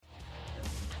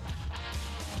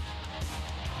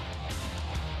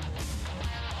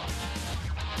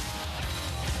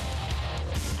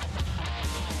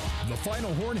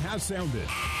final horn has sounded,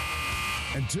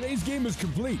 and today's game is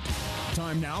complete.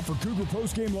 Time now for Cougar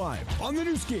Postgame Live on the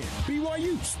new skin,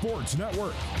 BYU Sports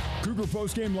Network. Cougar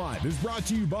Postgame Live is brought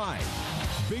to you by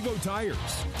Big O Tires.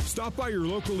 Stop by your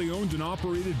locally owned and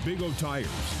operated Big O Tires,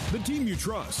 the team you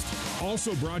trust.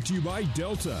 Also brought to you by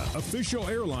Delta, official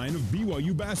airline of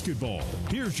BYU basketball.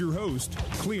 Here's your host,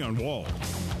 Cleon Wall.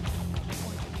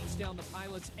 Down the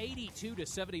Pilots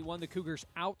 82-71. The Cougars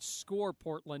outscore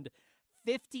Portland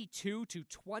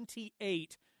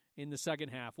 52-28 in the second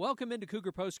half. Welcome into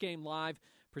Cougar Postgame Live,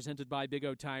 presented by Big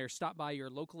O Tires. Stop by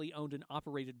your locally owned and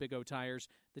operated Big O Tires,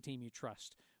 the team you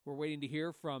trust. We're waiting to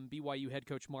hear from BYU head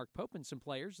coach Mark Pope and some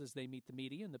players as they meet the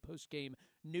media in the postgame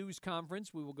news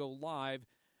conference. We will go live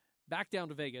back down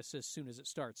to Vegas as soon as it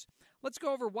starts. Let's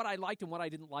go over what I liked and what I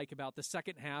didn't like about the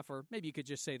second half, or maybe you could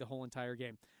just say the whole entire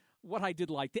game. What I did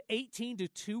like, the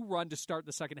 18-2 run to start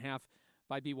the second half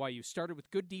by BYU started with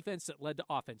good defense that led to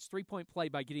offense. 3-point play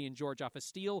by Gideon George off a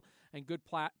steal and good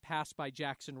pass by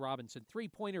Jackson Robinson.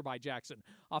 3-pointer by Jackson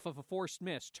off of a forced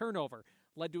miss. Turnover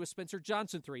led to a Spencer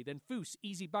Johnson 3. Then Foose,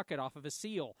 easy bucket off of a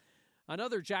seal.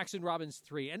 Another Jackson Robinson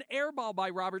 3. An air ball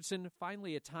by Robertson.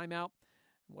 Finally a timeout.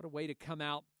 What a way to come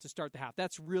out to start the half.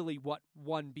 That's really what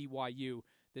won BYU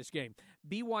this game.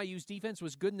 BYU's defense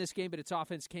was good in this game, but its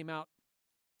offense came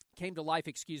to life,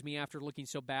 after looking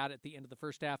so bad at the end of the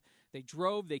first half. They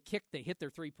drove, they kicked, they hit their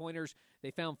three-pointers.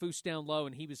 They found Foose down low,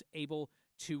 and he was able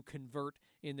to convert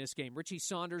in this game. Richie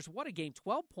Saunders, what a game.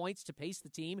 12 points to pace the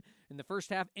team in the first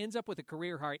half. Ends up with a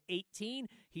career-high 18.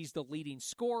 He's the leading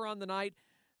scorer on the night.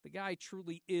 The guy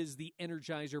truly is the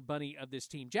Energizer Bunny of this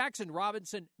team. Jackson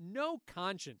Robinson, no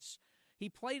conscience. He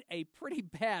played a pretty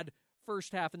bad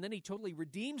first half, and then he totally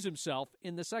redeems himself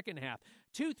in the second half.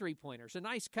 2 3-pointers, a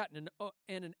nice cut, and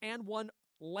an one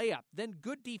layup. Then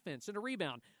good defense and a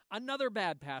rebound. Another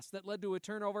bad pass that led to a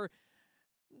turnover.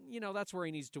 That's where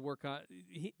he needs to work on.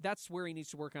 That's where he needs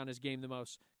to work on his game the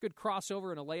most. Good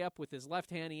crossover and a layup with his left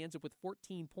hand. He ends up with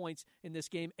 14 points in this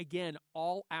game. Again,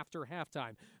 all after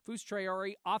halftime. Foose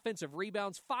Traore, offensive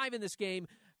rebounds, 5 in this game.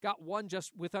 Got one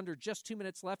just with under 2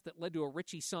 minutes left that led to a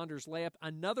Richie Saunders layup.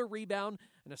 Another rebound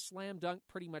and a slam dunk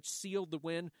pretty much sealed the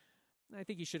win. I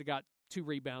think he should have got 2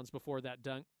 rebounds before that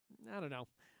dunk. I don't know.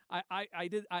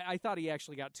 I thought he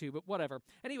actually got 2, but whatever.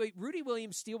 Anyway, Rudy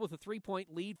Williams steal with a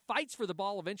 3-point lead, fights for the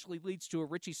ball, eventually leads to a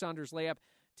Richie Saunders layup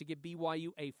to give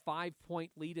BYU a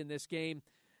 5-point lead in this game.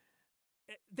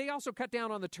 They also cut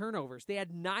down on the turnovers. They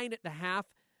had 9 at the half,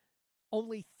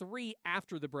 only 3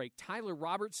 after the break. Tyler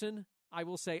Robertson, I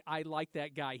will say I like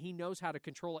that guy. He knows how to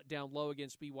control it down low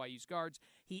against BYU's guards.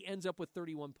 He ends up with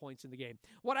 31 points in the game.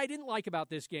 What I didn't like about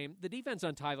this game, the defense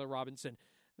on Tyler Robinson.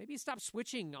 Maybe stop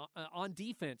switching on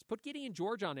defense. Put Gideon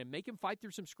George on him. Make him fight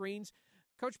through some screens.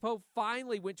 Coach Pope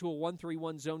finally went to a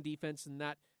 1-3-1 zone defense, and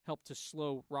that helped to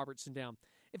slow Robertson down.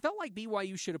 It felt like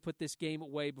BYU should have put this game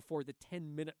away before the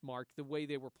 10-minute mark, the way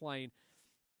they were playing.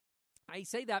 I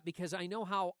say that because I know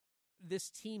how this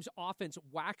team's offense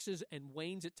waxes and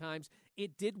wanes at times.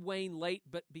 It did wane late,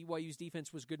 but BYU's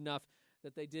defense was good enough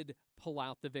that they did pull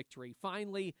out the victory.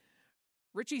 Finally,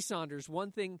 Richie Saunders,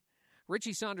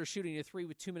 Richie Saunders shooting a 3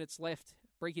 with 2 minutes left,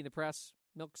 breaking the press,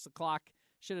 milks the clock.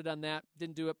 Should have done that.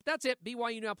 Didn't do it. But that's it.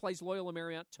 BYU now plays Loyola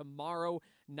Marymount tomorrow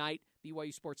night.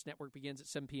 BYU Sports Network begins at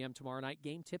 7 p.m. tomorrow night.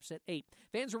 Game tips at 8.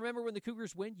 Fans, remember, when the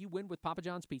Cougars win, you win with Papa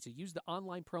John's Pizza. Use the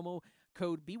online promo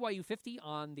code BYU50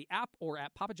 on the app or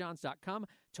at papajohns.com.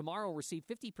 Tomorrow, receive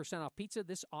 50% off pizza.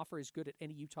 This offer is good at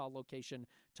any Utah location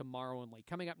tomorrow only.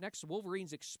 Coming up next,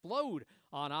 Wolverines explode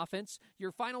on offense.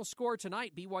 Your final score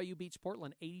tonight, BYU beats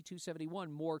Portland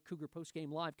 82-71. More Cougar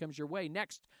Postgame Live comes your way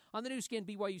next on the new skin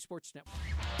BYU Sports Network.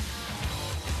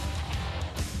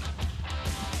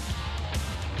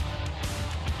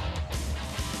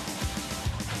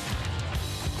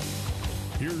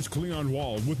 Here's Cleon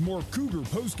Wall with more Cougar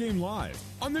Postgame Live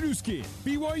on the new skin,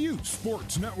 BYU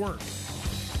Sports Network.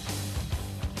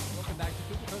 Welcome back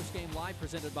to Cougar Postgame Live,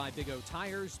 presented by Big O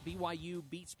Tires. BYU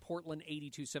beats Portland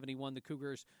 82-71. The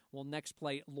Cougars will next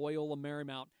play Loyola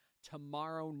Marymount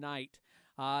tomorrow night.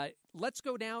 Let's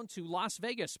go down to Las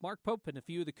Vegas. Mark Pope and a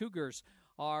few of the Cougars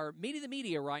are meeting the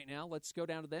media right now. Let's go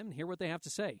down to them and hear what they have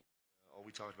to say. All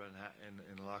we talked about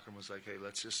in the locker room was like, hey,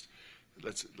 let's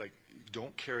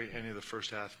don't carry any of the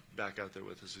first half back out there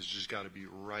with us. It's just got to be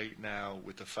right now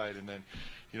with the fight. And then,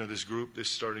 this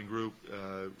starting group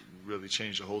really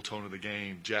changed the whole tone of the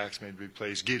game. Jax made big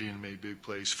plays. Gideon made big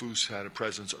plays. Foose had a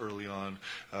presence early on.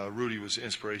 Rudy was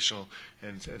inspirational,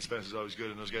 and Spencer's always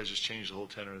good. And those guys just changed the whole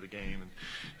tenor of the game.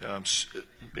 And I'm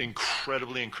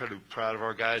incredibly proud of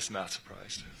our guys. Not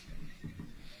surprised.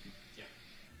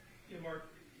 Yeah, Mark,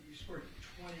 you scored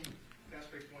 20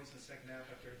 fast break points in the second half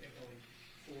after I think only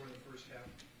 4 in the first half.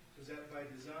 Was that by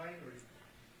design, or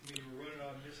you were running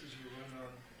on misses, you were running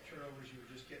on turnovers, you were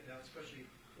just getting out, especially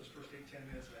those first 8-10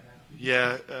 minutes of the half?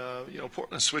 Yeah,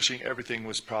 Portland switching everything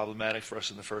was problematic for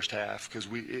us in the first half because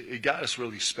it got us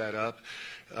really sped up,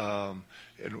 and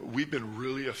we've been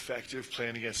really effective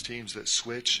playing against teams that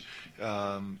switch.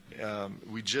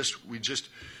 We just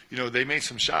they made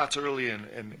some shots early,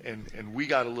 and we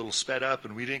got a little sped up,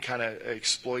 and we didn't kind of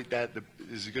exploit that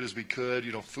as good as we could.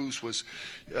 Foose was,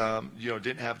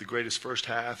 didn't have the greatest first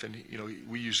half, and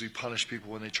we usually punish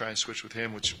people when they try and switch with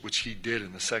him, which he did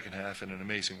in the second half in an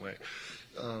amazing way.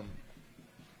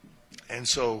 And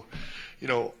so,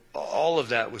 all of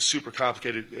that was super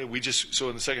complicated. So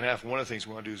in the second half, one of the things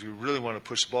we want to do is we really want to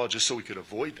push the ball just so we could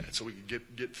avoid that, so we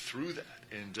could get through that.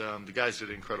 And the guys did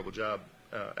an incredible job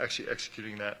actually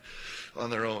executing that on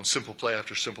their own, simple play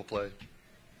after simple play.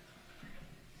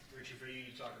 Richie, for you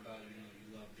talk about,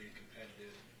 you love being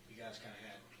competitive. You guys kind of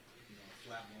had, a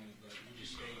flat moment, but you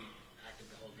just stayed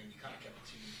active the whole game. You kind of kept the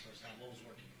team in the first half. What was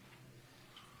working?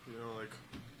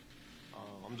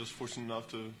 I'm just fortunate enough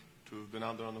to have been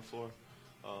out there on the floor.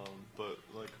 But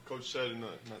like Coach said in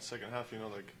that second half,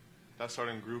 that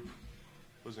starting group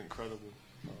was incredible.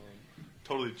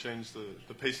 Totally changed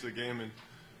the pace of the game, and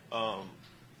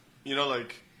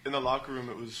in the locker room,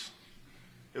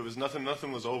 it was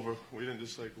nothing was over. We didn't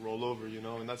just roll over,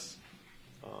 and that's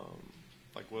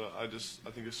what I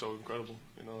think is so incredible.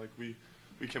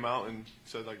 We came out and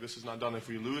said this is not done. If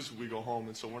we lose, we go home,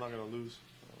 and so we're not going to lose.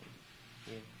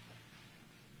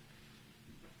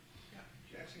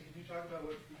 Jackson, can you talk about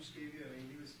what Bruce gave you? I mean,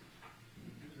 he was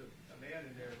a man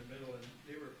in there in the middle, and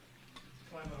they were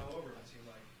climbing all over, it seemed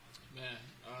like. Man,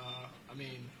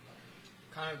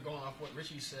 kind of going off what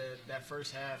Richie said, that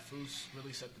first half, Foose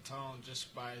really set the tone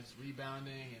just by his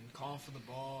rebounding and calling for the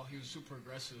ball. He was super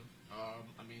aggressive.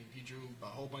 He drew a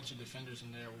whole bunch of defenders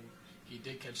in there. He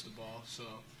did catch the ball, so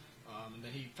and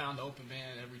then he found the open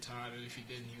man every time, and if he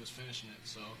didn't, he was finishing it.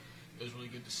 So it was really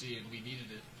good to see, and we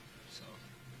needed it. So.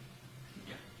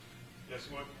 Yes,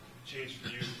 what changed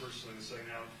for you personally in the second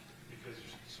half? Because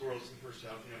you scored in the first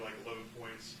half, you had 11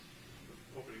 points,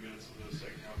 opening minutes of the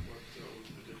second half. What was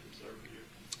the difference there for you?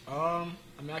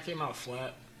 I came out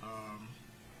flat,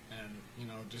 and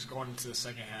just going into the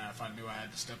second half, I knew I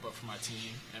had to step up for my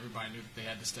team. Everybody knew that they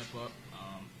had to step up.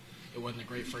 It wasn't a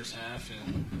great first half,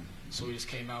 and so we just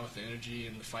came out with the energy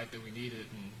and the fight that we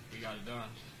needed, and we got it done.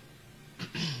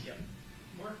 Yeah,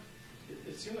 Mark.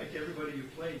 It seemed like everybody you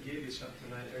played gave you something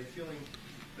tonight. Are you feeling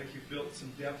like you've built some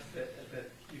depth that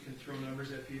you can throw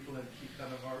numbers at people and keep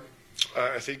coming hard?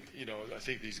 I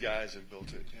think these guys have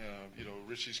built it.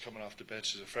 Richie's coming off the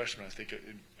bench as a freshman. I think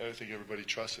everybody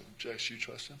trusts him. Jax, you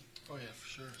trust him? Oh yeah, for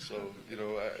sure. So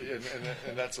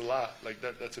and that's a lot.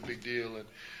 That's a big deal. And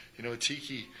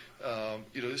Atiki,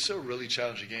 this is a really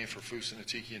challenging game for Foose and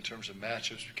Atiki in terms of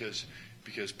matchups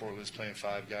because Portland's playing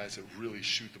 5 guys that really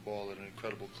shoot the ball at an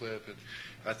incredible clip. And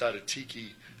I thought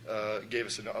Atiki gave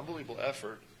us an unbelievable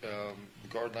effort,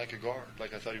 guard like a guard. I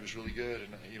thought he was really good,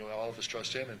 and all of us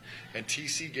trust him. And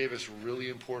TC gave us really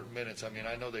important minutes.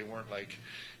 I know they weren't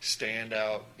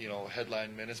standout,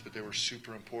 headline minutes, but they were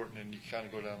super important. And you kind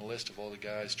of go down the list of all the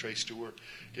guys. Trey Stewart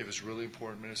gave us really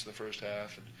important minutes in the first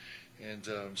half,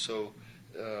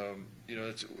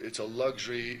 it's a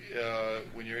luxury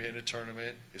when you're in a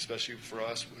tournament, especially for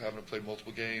us having to play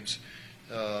multiple games,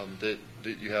 that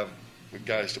you have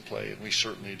guys to play, and we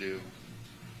certainly do.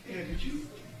 And did you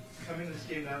come into this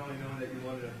game not only knowing that you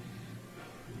wanted to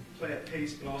play at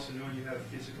pace, but also knowing you had a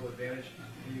physical advantage,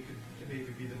 and you could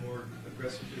maybe be the more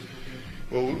aggressive physical team?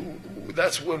 Well,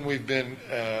 that's when we've been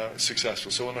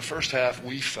successful. So in the first half,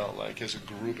 we felt like, as a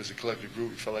group, as a collective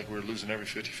group, we felt like we were losing every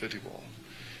 50-50 ball.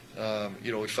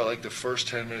 We felt like the first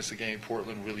 10 minutes of the game,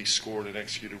 Portland really scored and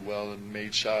executed well and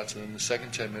made shots. And then the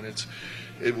second 10 minutes,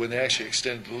 when they actually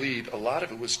extended the lead, a lot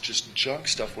of it was just junk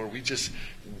stuff where we just,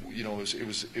 it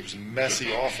was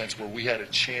messy offense where we had a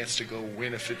chance to go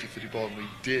win a 50-50 ball and we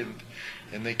didn't.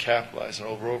 And they capitalized on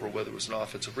over, whether it was an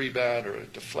offensive rebound or a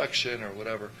deflection or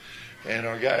whatever. And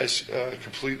our guys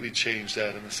completely changed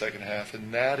that in the second half.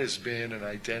 And that has been an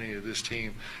identity of this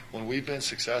team. When we've been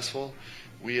successful,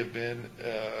 we have been,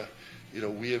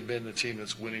 the team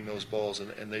that's winning those balls,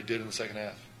 and they did in the second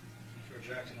half. George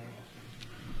Jackson.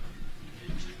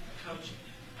 Coach,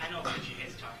 I know Richie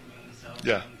hates talking about himself.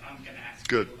 Yeah. I'm going to ask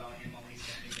Good. you about him while he's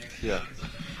standing there. Yeah.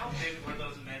 How big were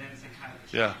those minutes and kind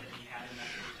of the Yeah. shot that he had in that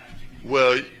first time?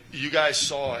 Well, you guys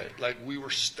saw it. We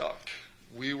were stuck.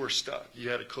 You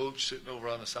had a coach sitting over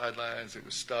on the sidelines that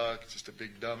was stuck, just a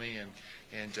big dummy,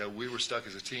 and we were stuck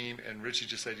as a team. And Richie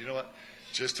just said, you know what?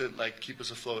 just to like keep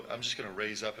us afloat, I'm just going to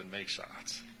raise up and make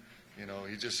shots. You know,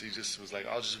 he just was like,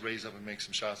 I'll just raise up and make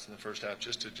some shots in the first half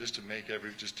just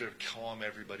to calm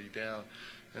everybody down.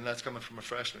 And that's coming from a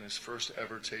freshman, his first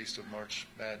ever taste of March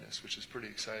Madness, which is pretty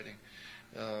exciting.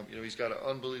 You know, he's got an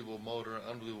unbelievable motor, an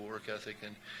unbelievable work ethic,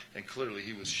 and clearly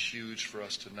he was huge for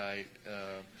us tonight.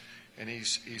 And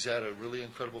he's had a really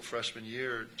incredible freshman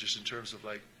year, just in terms of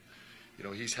like, you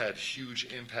know, he's had huge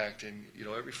impact in, you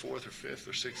know, every fourth or fifth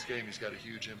or sixth game he's got a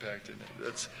huge impact in.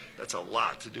 That's a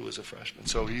lot to do as a freshman.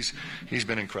 So he's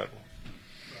been incredible.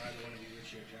 For either one of you,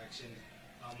 Richie or Jackson,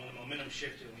 when the momentum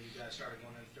shifted, when you guys started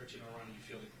going on a 13-0 run, you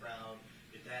feel the crowd.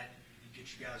 Did that get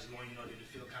you guys going? You know, did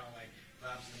it feel kind of like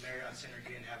vibes in the Marriott Center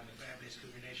again, having the fan base,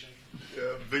 Cougar Nation?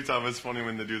 Yeah, big time. It's funny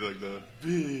when they do like the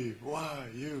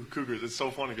BYU Cougars. It's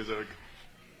so funny because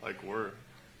like we're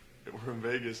in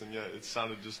Vegas, and yet it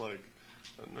sounded just like,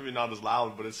 maybe not as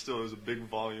loud, but it still is a big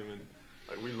volume, and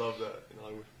like we love that. You know,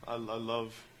 like I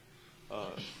love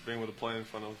being able to play in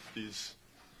front of these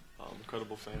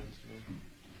incredible fans. You know?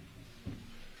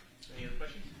 Any other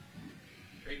questions?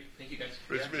 Great, thank you guys.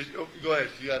 Rich, go ahead.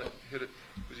 You got it. Hit it.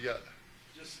 What you got?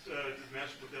 Just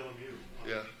matched with LMU.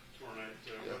 Tomorrow night.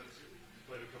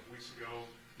 Played a couple weeks ago.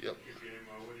 Yep. Good game.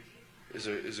 What do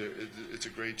you think? It's a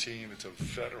great team. It's a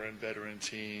veteran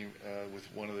team with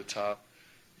one of the top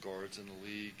guards in the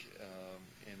league,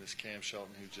 and this Cam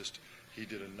Shelton, he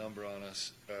did a number on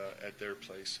us at their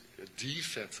place.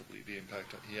 Defensively, the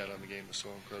impact he had on the game was so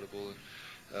incredible.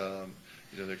 And,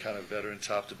 you know, they're kind of veteran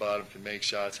top to bottom, can make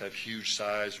shots, have huge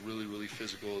size, really, really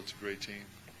physical. It's a great team.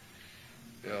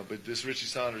 You know, but this Richie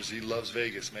Saunders, he loves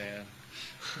Vegas, man.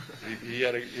 he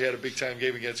had a big time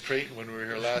game against Creighton when we were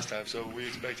here last time, so we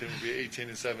expect him to be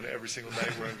 18-7 every single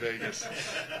night we're in Vegas.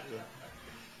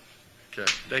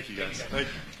 Okay, thank you guys. Thank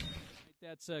you.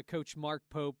 That's Coach Mark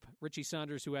Pope, Richie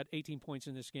Saunders, who had 18 points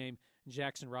in this game, and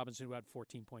Jackson Robinson, who had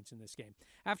 14 points in this game.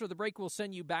 After the break, we'll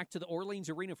send you back to the Orleans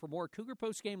Arena for more Cougar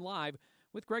Post Game Live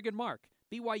with Greg and Mark.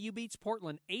 BYU beats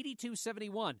Portland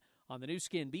 82-71 on the new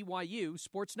skin BYU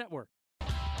Sports Network.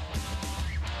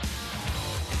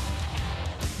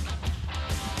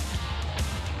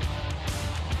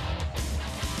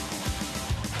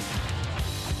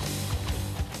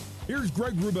 Here's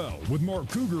Greg Wrubell with more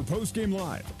Cougar Post Game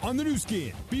Live on the new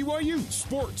skin BYU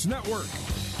Sports Network.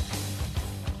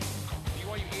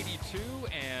 BYU 82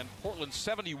 and Portland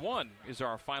 71 is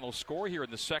our final score here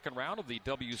in the second round of the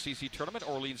WCC tournament,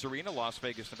 Orleans Arena, Las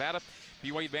Vegas, Nevada.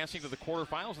 BYU advancing to the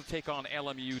quarterfinals to take on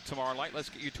LMU tomorrow night. Let's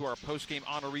get you to our post-game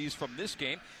honorees from this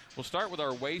game. We'll start with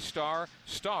our Waystar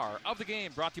Star of the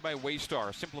game, brought to you by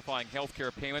Waystar, simplifying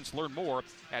healthcare payments. Learn more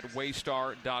at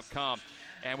waystar.com.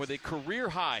 And with a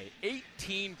career-high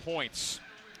 18 points,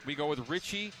 we go with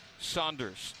Richie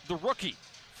Saunders, the rookie.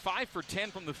 5 for 10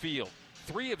 from the field,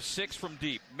 3 of 6 from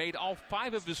deep, made all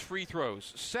 5 of his free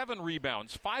throws, 7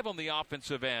 rebounds, 5 on the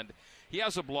offensive end. He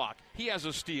has a block. He has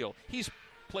a steal. He's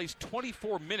plays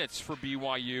 24 minutes for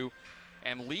BYU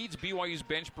and leads BYU's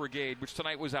bench brigade, which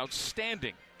tonight was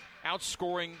outstanding,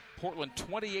 outscoring Portland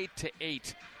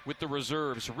 28-8 with the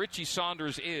reserves. Richie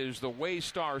Saunders is the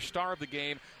Waystar star of the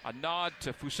game. A nod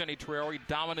to Fousseyni Traore,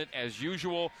 dominant as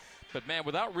usual. But, man,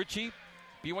 without Richie,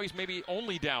 BYU's maybe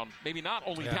not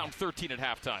only down 13 at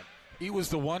halftime. He was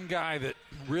the one guy that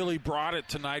really brought it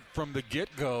tonight from the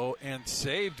get-go and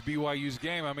saved BYU's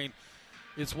game. I mean,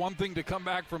 it's one thing to come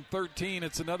back from 13.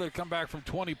 It's another to come back from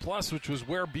 20-plus, which was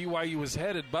where BYU was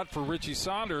headed, but for Richie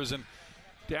Saunders. And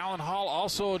Dallin Hall,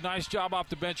 also a nice job off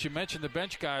the bench. You mentioned the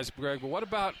bench guys, Greg, but what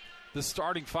about the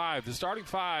starting 5? The starting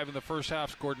 5 in the first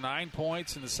half scored 9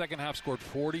 points. In the second half scored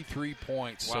 43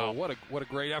 points. Wow. So what a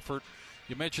great effort.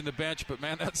 You mentioned the bench, but,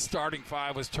 man, that starting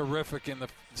 5 was terrific in the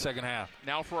second half.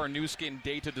 Now for our new skin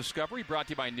data discovery, brought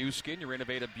to you by New Skin, your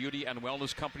innovative beauty and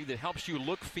wellness company that helps you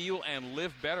look, feel, and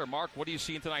live better. Mark, what do you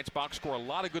see in tonight's box score? A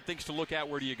lot of good things to look at.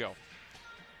 Where do you go?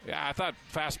 Yeah, I thought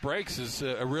fast breaks is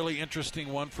a really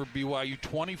interesting one for BYU.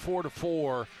 24-4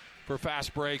 for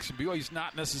fast breaks. And BYU's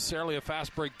not necessarily a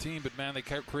fast break team, but, man, they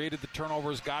created the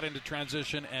turnovers, got into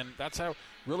transition, and that's how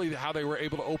they were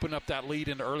able to open up that lead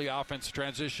into early offense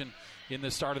transition in the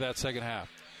start of that second half.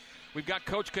 We've got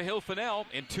Coach Cahill Fennell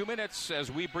in 2 minutes as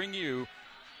we bring you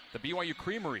the BYU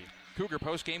Creamery Cougar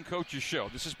Post Game Coaches Show.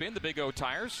 This has been the Big O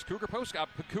Tires Cougar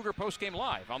Post Game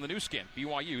Live on the new skin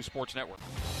BYU Sports Network.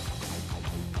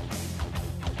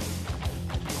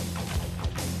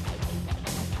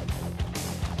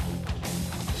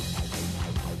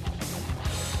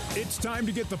 It's time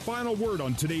to get the final word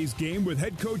on today's game with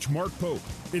head coach Mark Pope.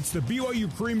 It's the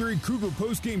BYU Creamery Cougar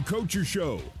Postgame Coaches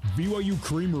Show. BYU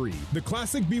Creamery, the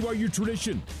classic BYU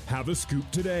tradition. Have a scoop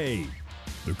today.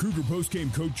 The Cougar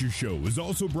Postgame Coaches Show is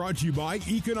also brought to you by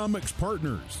Economics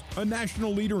Partners, a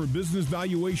national leader in business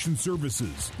valuation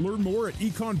services. Learn more at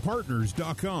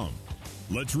econpartners.com.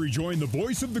 Let's rejoin the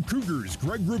voice of the Cougars,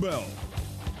 Greg Wrubell.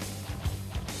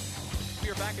 We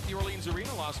are back at the Orleans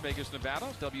Arena, Las Vegas, Nevada.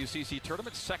 WCC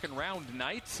Tournament, second round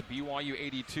night. BYU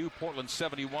 82, Portland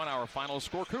 71, our final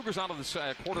score. Cougars on to the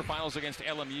quarterfinals against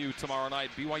LMU tomorrow night.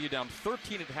 BYU down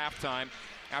 13 at halftime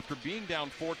after being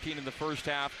down 14 in the first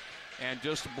half. And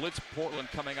just blitz Portland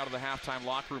coming out of the halftime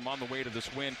locker room on the way to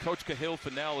this win. Coach Cahill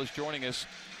Fennell is joining us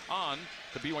on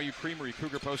the BYU Creamery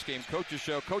Cougar Postgame Coaches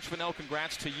Show. Coach Fennell,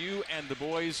 congrats to you and the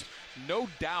boys. No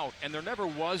doubt, and there never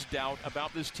was doubt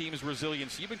about this team's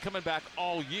resilience. You've been coming back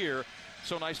all year.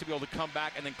 So nice to be able to come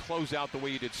back and then close out the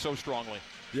way you did so strongly.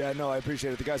 Yeah, no, I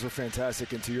appreciate it. The guys were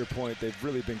fantastic, and to your point, they've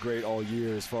really been great all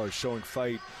year as far as showing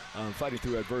fighting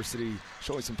through adversity,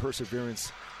 showing some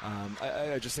perseverance.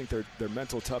 I just think their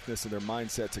mental toughness and their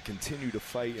mindset to continue to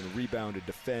fight and rebound and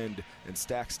defend and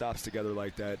stack stops together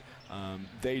like that,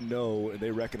 they know and they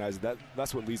recognize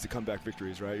that's what leads to comeback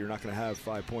victories, right? You're not going to have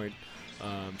 5-point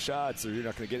shots, or you're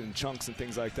not going to get in chunks and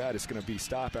things like that. It's going to be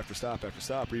stop after stop after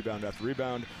stop, rebound after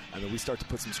rebound, and then we start to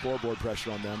put some scoreboard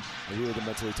pressure on them, and we were the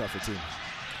mentally tougher team.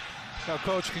 Now,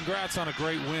 Coach, congrats on a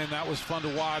great win. That was fun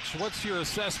to watch. What's your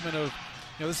assessment of,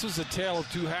 this is a tale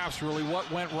of two halves, really.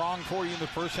 What went wrong for you in the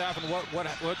first half, and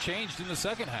what changed in the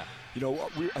second half?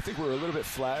 I think we were a little bit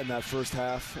flat in that first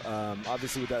half.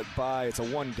 Obviously, with that bye, it's a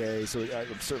one day, so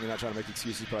I'm certainly not trying to make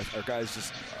excuses, but our guys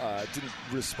just didn't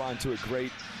respond to it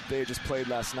great. They had just played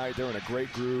last night. They were in a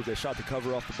great groove. They shot the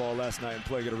cover off the ball last night and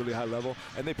playing at a really high level,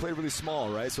 and they played really small,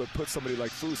 right? So it puts somebody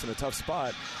like Foose in a tough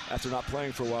spot after not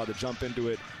playing for a while to jump into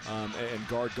it and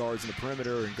guard guards in the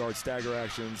perimeter and guard stagger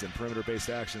actions and perimeter-based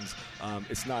actions.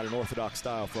 It's not an orthodox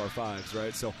style for our fives,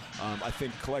 right? So I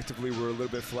think collectively we're a little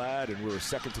bit flat, and we were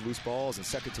second to loose balls and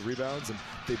second to rebounds, and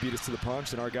they beat us to the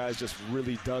punch, and our guys just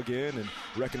really dug in and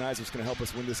recognized it was going to help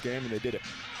us win this game, and they did it.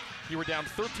 You were down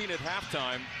 13 at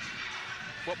halftime.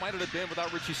 What might it have been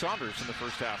without Richie Saunders in the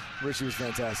first half? Richie was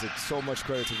fantastic. So much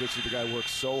credit to Richie. The guy works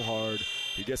so hard.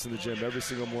 He gets in the gym every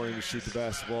single morning to shoot the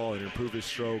basketball and improve his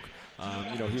stroke.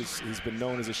 He's been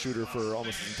known as a shooter for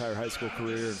almost his entire high school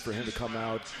career, and for him to come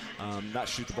out, not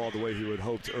shoot the ball the way he would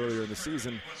hoped earlier in the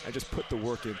season, and just put the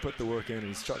work in, and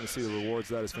he's starting to see the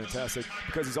rewards of that is fantastic,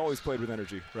 because he's always played with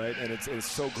energy, right? And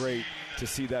it's so great to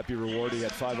see that be rewarded. He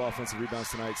had 5 offensive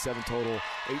rebounds tonight, 7 total,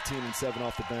 18 and 7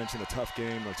 off the bench in a tough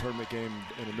game, a tournament game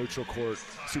in a neutral court.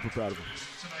 Super proud of him.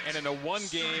 And in a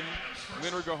one-game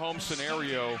win-or-go-home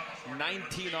scenario,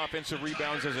 19 offensive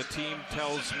rebounds as a team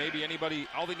tells maybe anybody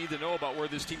all they need to know about where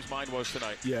this team's mind was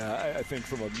tonight. Yeah, I think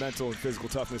from a mental and physical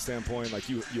toughness standpoint, like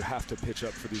you have to pitch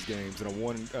up for these games. In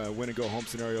a win-and-go-home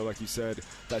scenario, like you said,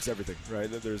 that's everything, right?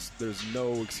 There's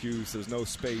no excuse, there's no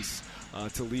space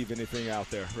to leave anything out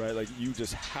there, right? Like, you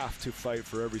just have to fight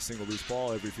for every single loose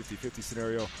ball, every 50-50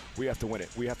 scenario. We have to win it.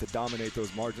 We have to dominate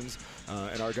those margins,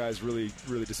 and our guys really,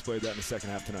 really displayed that in the second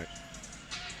half tonight.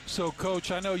 So,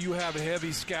 Coach, I know you have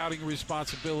heavy scouting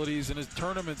responsibilities in a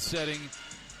tournament setting.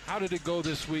 How did it go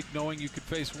this week, knowing you could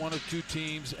face one of two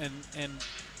teams, and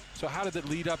so how did it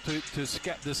lead up to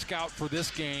the scout for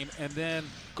this game, and then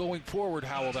going forward,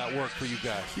 how will that work for you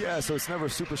guys? Yeah, so it's never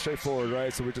super straightforward,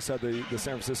 right? So we just had the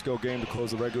San Francisco game to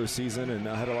close the regular season, and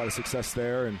had a lot of success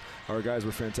there, and our guys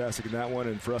were fantastic in that one,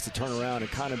 and for us to turn around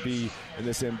and kind of be in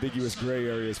this ambiguous gray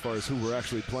area as far as who we're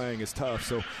actually playing is tough.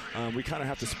 So we kind of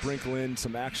have to sprinkle in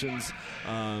some actions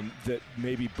that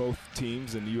maybe both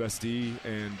teams, and USD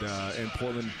and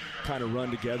Portland, kind of run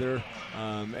together,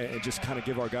 and just kind of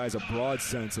give our guys a broad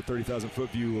sense, a 30,000-foot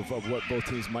view of what both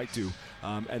teams might do.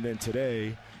 And then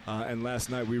today and last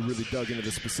night, we really dug into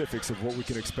the specifics of what we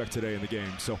can expect today in the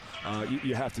game. So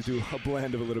you have to do a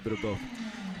blend of a little bit of both.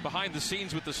 Behind the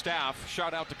scenes with the staff,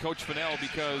 shout out to Coach Fennell,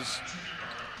 because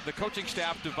the coaching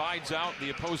staff divides out the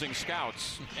opposing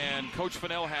scouts. And Coach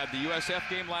Fennell had the USF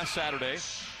game last Saturday,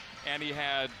 and he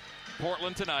had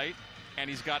Portland tonight, and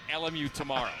he's got LMU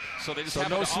tomorrow. So they just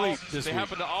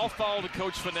happen to all follow the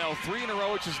Coach Fennell 3 in a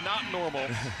row, which is not normal,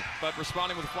 but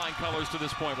responding with flying colors to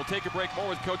this point. We'll take a break. More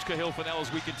with Coach Cahill Fennell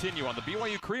as we continue on the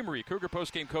BYU Creamery Cougar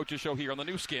Postgame Coaches Show here on the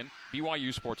new skin,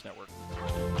 BYU Sports Network.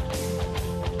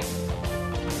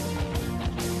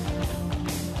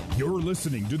 You're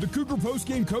listening to the Cougar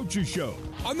Postgame Coaches Show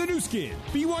on the new skin,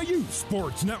 BYU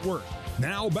Sports Network.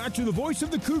 Now back to the voice of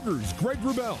the Cougars, Greg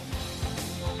Wrubell.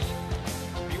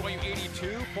 BYU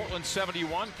 82, Portland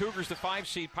 71. Cougars the 5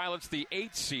 seed, Pilots the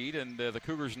 8 seed, and the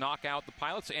Cougars knock out the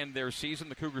Pilots end their season.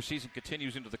 The Cougar season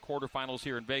continues into the quarterfinals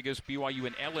here in Vegas. BYU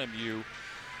and LMU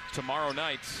tomorrow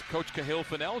night. Coach Cahill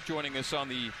Fennell joining us on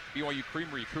the BYU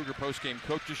Creamery Cougar Postgame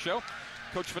Coaches Show.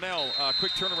 Coach Fennell,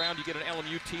 quick turnaround. You get an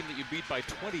LMU team that you beat by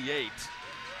 28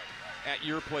 at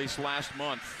your place last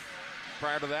month.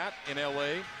 Prior to that, in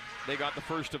L.A., they got the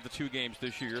first of the 2 games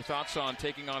this year. Your thoughts on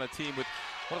taking on a team with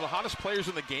one of the hottest players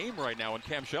in the game right now in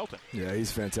Cam Shelton? Yeah,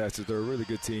 he's fantastic. They're a really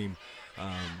good team.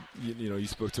 You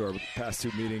spoke to our past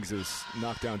 2 meetings. It was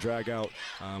knockdown, drag out.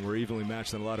 We're evenly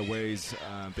matched in a lot of ways.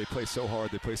 They play so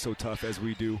hard. They play so tough as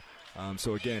we do.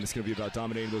 So, again, it's going to be about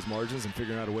dominating those margins and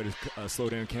figuring out a way to slow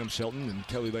down Cam Shelton and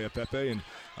Kelly Leapepe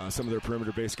and some of their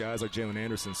perimeter-based guys like Jalen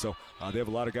Anderson. So they have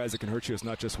a lot of guys that can hurt you. It's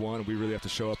not just one, and we really have to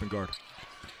show up and guard.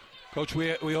 Coach,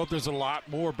 we hope there's a lot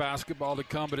more basketball to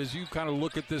come, but as you kind of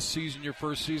look at this season, your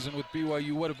first season with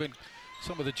BYU, what have been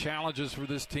some of the challenges for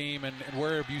this team, and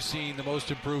where have you seen the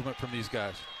most improvement from these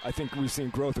guys? I think we've seen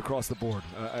growth across the board.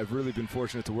 I've really been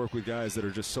fortunate to work with guys that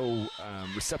are just so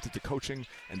receptive to coaching,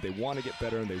 and they want to get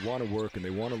better, and they want to work, and they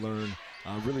want to learn.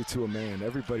 Really to a man,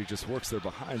 everybody just works their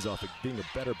behinds off at being a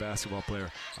better basketball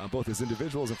player, both as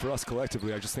individuals and for us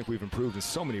collectively. I just think we've improved in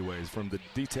so many ways, from the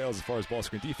details as far as ball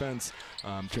screen defense,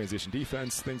 transition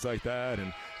defense, things like that,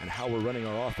 and how we're running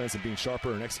our offense and being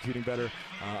sharper and executing better.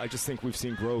 I just think we've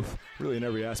seen growth really in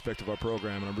every aspect of our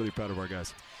program, and I'm really proud of our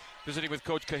guys. Visiting with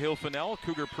Coach Cahill Fennell,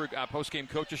 Cougar Postgame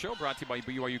Coaches Show, brought to you by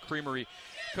BYU Creamery.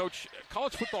 Coach,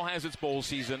 college football has its bowl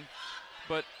season,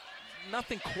 but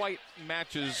nothing quite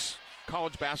matches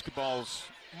college basketball's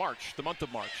March, the month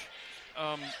of March.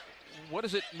 What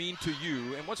does it mean to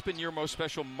you, and what's been your most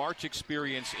special March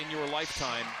experience in your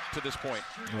lifetime to this point?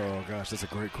 Oh, gosh, that's a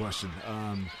great question.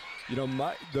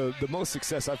 The most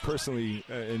success I've personally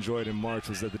enjoyed in March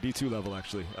was at the D2 level,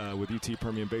 actually, with UT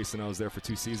Permian Basin. I was there for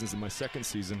 2 seasons. In my second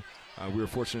season, we were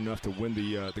fortunate enough to win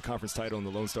the conference title in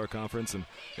the Lone Star Conference, and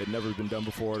it had never been done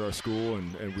before at our school,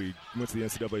 and we went to the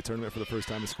NCAA tournament for the first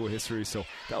time in school history. So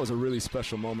that was a really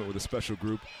special moment with a special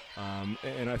group.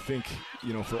 And I think,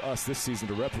 for us this season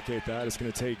to replicate that, it's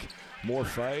going to take more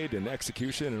fight and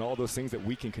execution and all those things that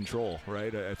we can control,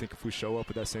 right? I think if we show up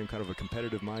with that same kind of a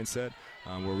competitive mindset,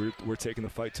 where we're taking the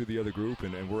fight to the other group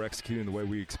and we're executing the way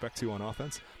we expect to on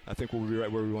offense, I think we'll be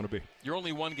right where we want to be. You're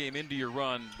only 1 game into your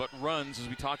run, but runs, as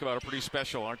we talk about, are pretty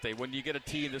special, aren't they? When you get a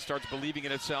team that starts believing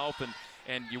in itself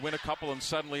and you win a couple, and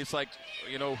suddenly it's like,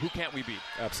 who can't we beat?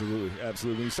 Absolutely.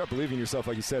 When you start believing in yourself,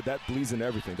 like you said, that bleeds into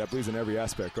everything. That bleeds in every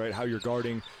aspect, right? How you're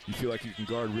guarding, you feel like you can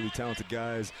guard really talented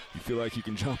guys. You feel like you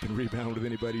can jump and rebound with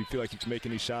anybody. You feel like you can make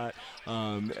any shot.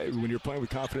 When you're playing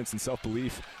with confidence and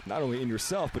self-belief, not only in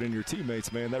yourself but in your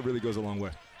teammates, man, that really goes a long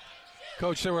way.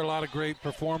 Coach, there were a lot of great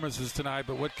performances tonight,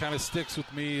 but what kind of sticks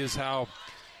with me is how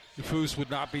Foose would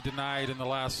not be denied in the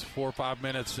last 4 or 5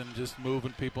 minutes and just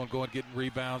moving people and getting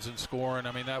rebounds and scoring.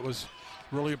 I mean, that was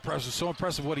really impressive. So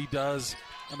impressive what he does.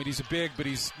 I mean, he's big, but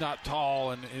he's not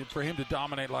tall, and for him to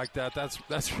dominate like that,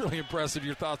 that's really impressive.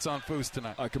 Your thoughts on Foose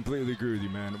tonight? I completely agree with you,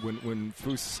 man. When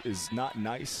Foose is not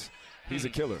nice, he's a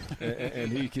killer,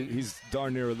 and he's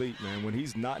darn near elite, man. When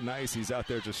he's not nice, he's out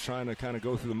there just trying to kind of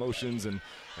go through the motions and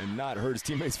not hurt his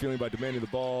teammates' feeling by demanding the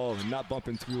ball and not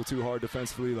bumping too hard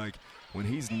defensively. Like, when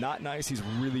he's not nice, he's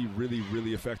really, really,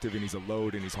 really effective, and he's a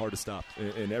load, and he's hard to stop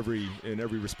in every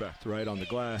respect, right? On the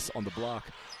glass, on the block,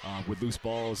 with loose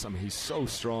balls. I mean, he's so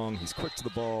strong. He's quick to the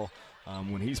ball.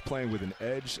 When he's playing with an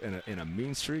edge and a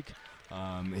mean streak,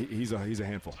 he's a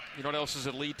handful. You know what else is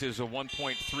elite is a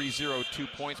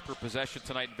 1.302 points per possession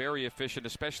tonight. Very efficient,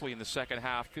 especially in the second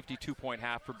half. 52-point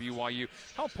half for BYU.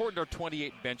 How important are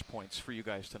 28 bench points for you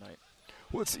guys tonight?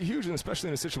 Well, it's huge, and especially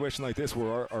in a situation like this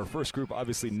where our first group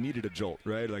obviously needed a jolt,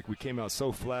 right? Like, we came out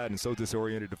so flat and so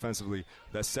disoriented defensively.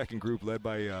 That second group, led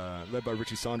by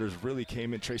Richie Saunders, really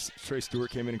came in. Trey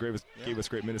Stewart came in and gave us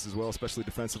great minutes as well, especially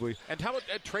defensively. And how about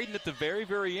Traden at the very,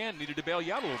 very end? Needed to bail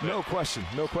you out a little bit.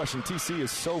 No question. TC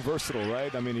is so versatile,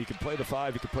 right? I mean, he can play the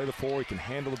 5, he can play the 4, he can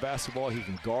handle the basketball, he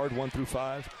can guard 1 through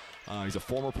 5. He's a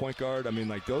former point guard. I mean,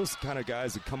 like, those kind of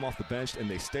guys that come off the bench and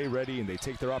they stay ready and they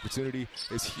take their opportunity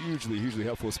is hugely, hugely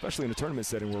helpful, especially in a tournament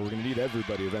setting where we're going to need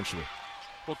everybody eventually.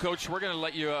 Well, Coach, we're going to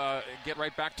let you get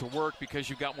right back to work because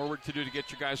you've got more work to do to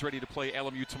get your guys ready to play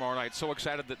LMU tomorrow night. So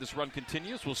excited that this run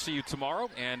continues. We'll see you tomorrow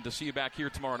and to see you back here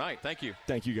tomorrow night. Thank you.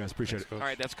 Thank you, guys. Appreciate it. All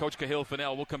right, that's Coach Cahill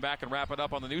Fennell. We'll come back and wrap it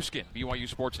up on the new skin, BYU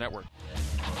Sports Network.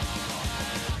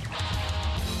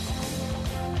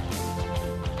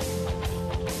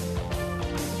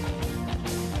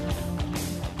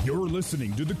 You're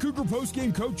listening to the Cougar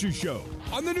Postgame Coaches Show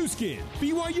on the new skin,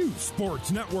 BYU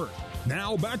Sports Network.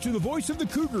 Now back to the voice of the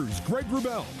Cougars, Greg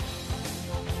Wrubell.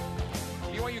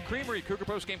 BYU Creamery, Cougar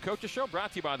Postgame Coaches Show,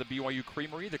 brought to you by the BYU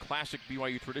Creamery, the classic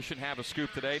BYU tradition. Have a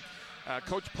scoop today.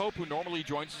 Coach Pope, who normally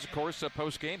joins us, of course,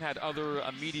 post-game, had other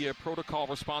media protocol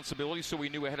responsibilities, so we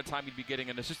knew ahead of time he'd be getting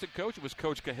an assistant coach. It was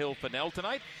Coach Cahill Fennell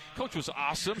tonight. Coach was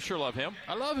awesome. Sure love him.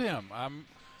 I love him. I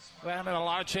haven't had a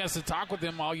lot of chance to talk with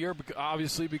him all year,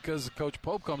 obviously, because Coach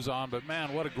Pope comes on. But,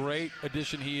 man, what a great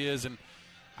addition he is. And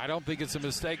I don't think it's a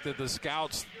mistake that the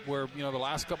scouts, where, the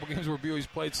last couple games where BYU's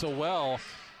played so well,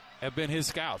 have been his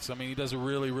scouts. I mean, he does a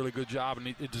really, really good job, and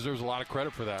he deserves a lot of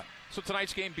credit for that. So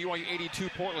tonight's game, BYU 82,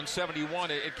 Portland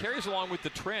 71. It carries along with the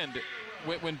trend.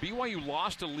 When BYU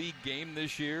lost a league game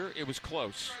this year, it was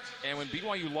close. And when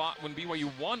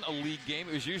BYU won a league game,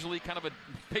 it was usually kind of a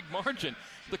big margin.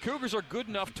 The Cougars are good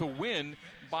enough to win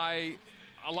by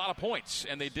a lot of points,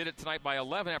 and they did it tonight by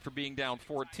 11 after being down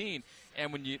 14.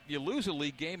 And when you lose a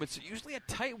league game, it's usually a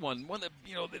tight one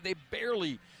that they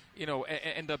barely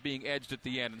end up being edged at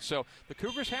the end. And so the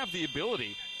Cougars have the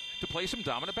ability to play some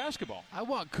dominant basketball. I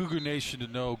want Cougar Nation to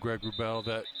know, Greg Wrubell,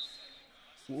 that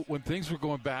when things were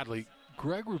going badly,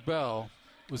 Greg Wrubell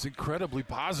was incredibly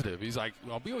positive. He's like,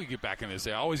 BYU get back in this.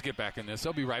 They always get back in this.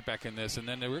 They'll be right back in this. And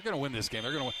then we're going to win this game.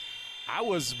 They're going to win. I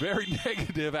was very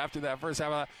negative after that first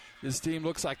half. This team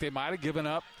looks like they might have given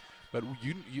up. But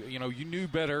you knew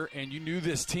better, and you knew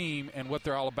this team and what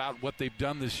they're all about, what they've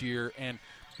done this year. And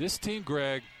this team,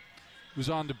 Greg, was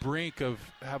on the brink of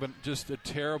having just a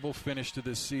terrible finish to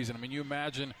this season. I mean, you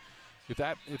imagine if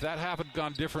that happened,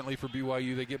 gone differently for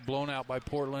BYU, they get blown out by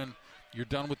Portland, you're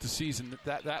done with the season.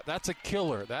 That's a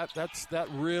killer. That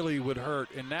really would hurt.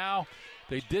 And now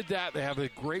they did that. They have a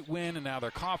great win, and now they're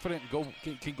confident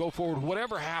and can go forward.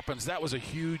 Whatever happens, that was a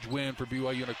huge win for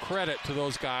BYU, and a credit to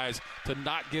those guys to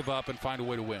not give up and find a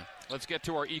way to win. Let's get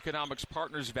to our Economics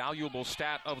Partners valuable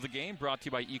stat of the game, brought to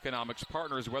you by Economics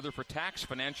Partners. Whether for tax,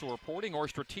 financial reporting, or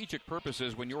strategic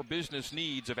purposes, when your business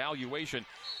needs evaluation,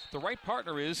 the right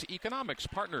partner is Economics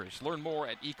Partners. Learn more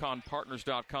at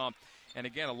econpartners.com. And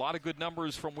again, a lot of good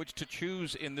numbers from which to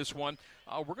choose in this one.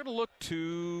 We're going to look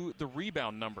to the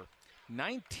rebound number.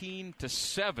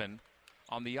 19-7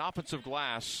 on the offensive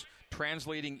glass,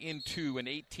 translating into an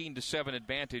 18-7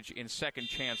 advantage in second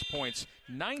chance points.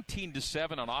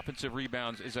 19-7 on offensive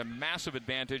rebounds is a massive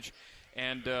advantage,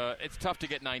 and it's tough to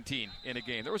get 19 in a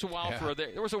game. There was a while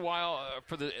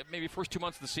for the maybe first 2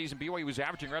 months of the season, BYU was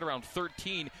averaging right around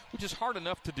 13, which is hard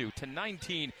enough to do. To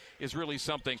 19 is really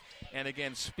something, and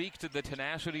again, speaks to the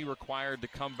tenacity required to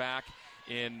come back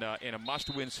in a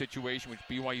must-win situation, which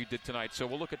BYU did tonight. So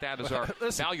we'll look at that as our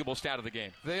valuable stat of the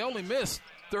game. They only missed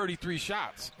 33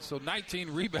 shots, so 19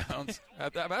 rebounds.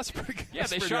 That's pretty good. Yeah,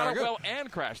 they shot it well and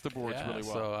crashed the boards really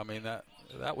well. So, I mean,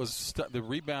 that was the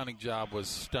rebounding job was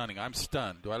stunning. I'm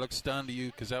stunned. Do I look stunned to you?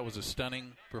 Because that was a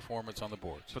stunning performance on the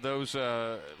boards. For those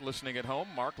listening at home,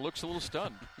 Mark looks a little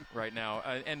stunned right now.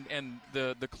 And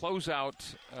the closeout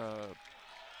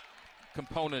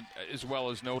component as well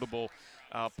is notable.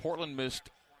 Portland missed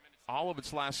all of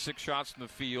its last 6 shots in the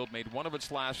field, made one of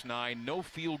its last 9, no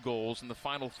field goals in the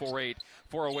final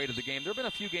 4:08 of the game. There have been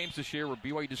a few games this year where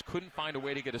BYU just couldn't find a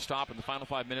way to get a stop in the final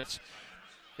 5 minutes.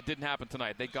 It didn't happen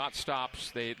tonight. They got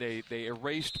stops. They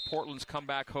erased Portland's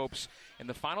comeback hopes, and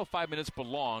the final 5 minutes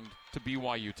belonged to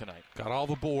BYU tonight. Got all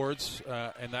the boards,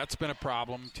 and that's been a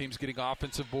problem. Teams getting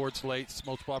offensive boards late,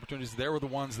 multiple opportunities. They were the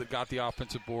ones that got the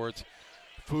offensive boards.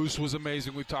 Foose was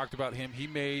amazing. We talked about him. He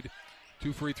made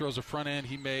 2 free throws a front end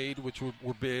he made, which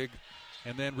were big.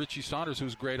 And then Richie Saunders, who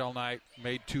was great all night,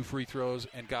 made 2 free throws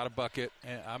and got a bucket.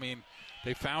 And, I mean,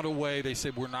 they found a way. They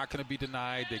said, we're not going to be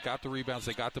denied. They got the rebounds.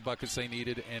 They got the buckets they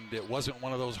needed. And it wasn't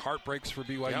one of those heartbreaks for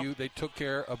BYU. Yep. They took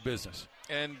care of business.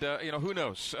 And, who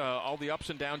knows? All the ups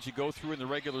and downs you go through in the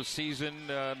regular season,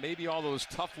 maybe all those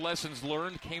tough lessons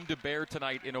learned came to bear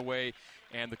tonight in a way.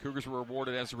 And the Cougars were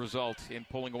rewarded as a result in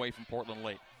pulling away from Portland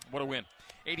late. What a win.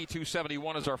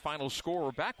 82-71 is our final score.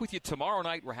 We're back with you tomorrow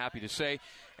night, we're happy to say,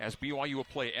 as BYU will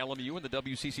play LMU in the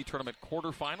WCC Tournament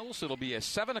quarterfinals. It'll be a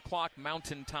 7 o'clock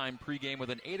Mountain Time pregame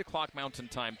with an 8 o'clock Mountain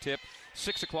Time tip,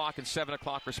 6 o'clock and 7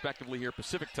 o'clock respectively here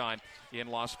Pacific Time in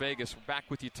Las Vegas. We're back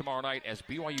with you tomorrow night as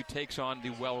BYU takes on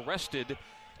the well-rested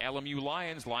LMU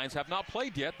Lions. Lions have not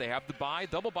played yet. They have the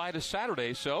double bye to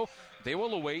Saturday, so they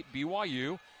will await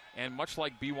BYU. And much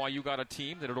like BYU got a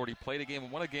team that had already played a game and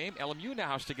won a game, LMU now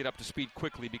has to get up to speed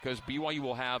quickly because BYU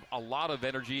will have a lot of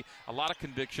energy, a lot of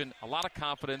conviction, a lot of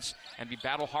confidence, and be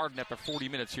battle-hardened after 40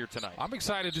 minutes here tonight. I'm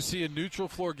excited to see a neutral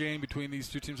floor game between these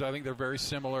two teams. I think they're very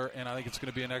similar, and I think it's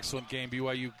going to be an excellent game.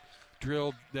 BYU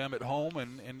drilled them at home,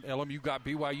 and LMU got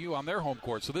BYU on their home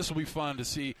court. So this will be fun to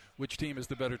see which team is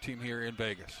the better team here in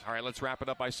Vegas. All right, let's wrap it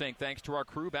up by saying thanks to our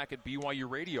crew back at BYU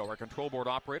Radio. Our control board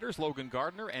operators, Logan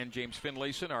Gardner and James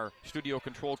Finlayson. Our studio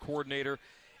control coordinator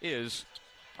is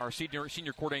Our senior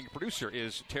coordinating producer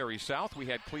is Terry South. We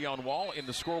had Cleon Wall in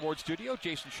the scoreboard studio.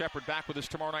 Jason Shepard back with us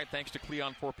tomorrow night, thanks to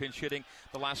Cleon for pinch hitting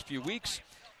the last few weeks.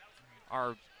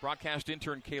 Our broadcast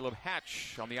intern Caleb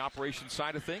Hatch on the operations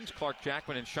side of things, Clark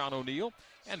Jackman and Sean O'Neill,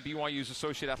 and BYU's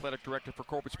Associate Athletic Director for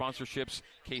Corporate Sponsorships,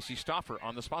 Casey Stauffer,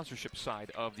 on the sponsorship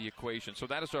side of the equation. So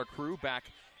that is our crew back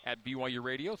at BYU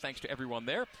Radio. Thanks to everyone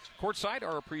there. Courtside,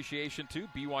 our appreciation to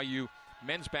BYU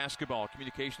Men's Basketball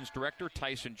Communications Director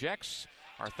Tyson Jex.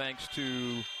 Our thanks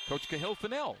to Coach Cahill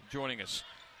Fennell joining us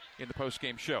in the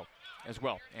postgame show as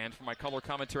well. And for my color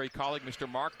commentary colleague, Mr.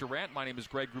 Mark Durant, my name is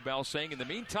Greg Wrubell saying in the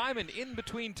meantime and in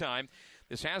between time,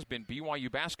 this has been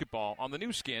BYU Basketball on the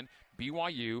new skin,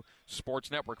 BYU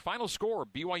Sports Network. Final score,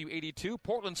 BYU 82,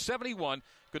 Portland 71.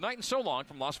 Good night and so long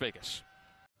from Las Vegas.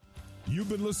 You've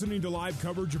been listening to live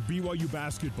coverage of BYU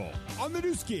basketball on the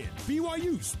new skin,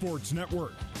 BYU Sports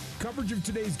Network. Coverage of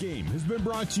today's game has been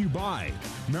brought to you by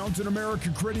Mountain America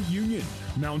Credit Union.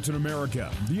 Mountain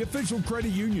America, the official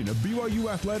credit union of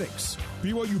BYU Athletics.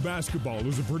 BYU Basketball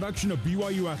is a production of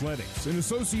BYU Athletics in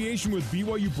association with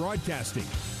BYU Broadcasting.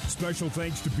 Special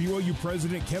thanks to BYU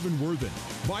President Kevin Worthen,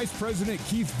 Vice President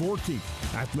Keith Vorkink,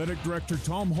 Athletic Director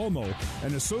Tom Holmo,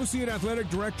 and Associate Athletic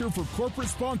Director for Corporate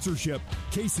Sponsorship,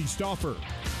 Casey Stauffer.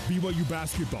 BYU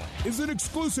Basketball is an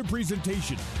exclusive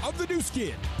presentation of the new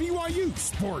skin, BYU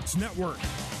Sports Network.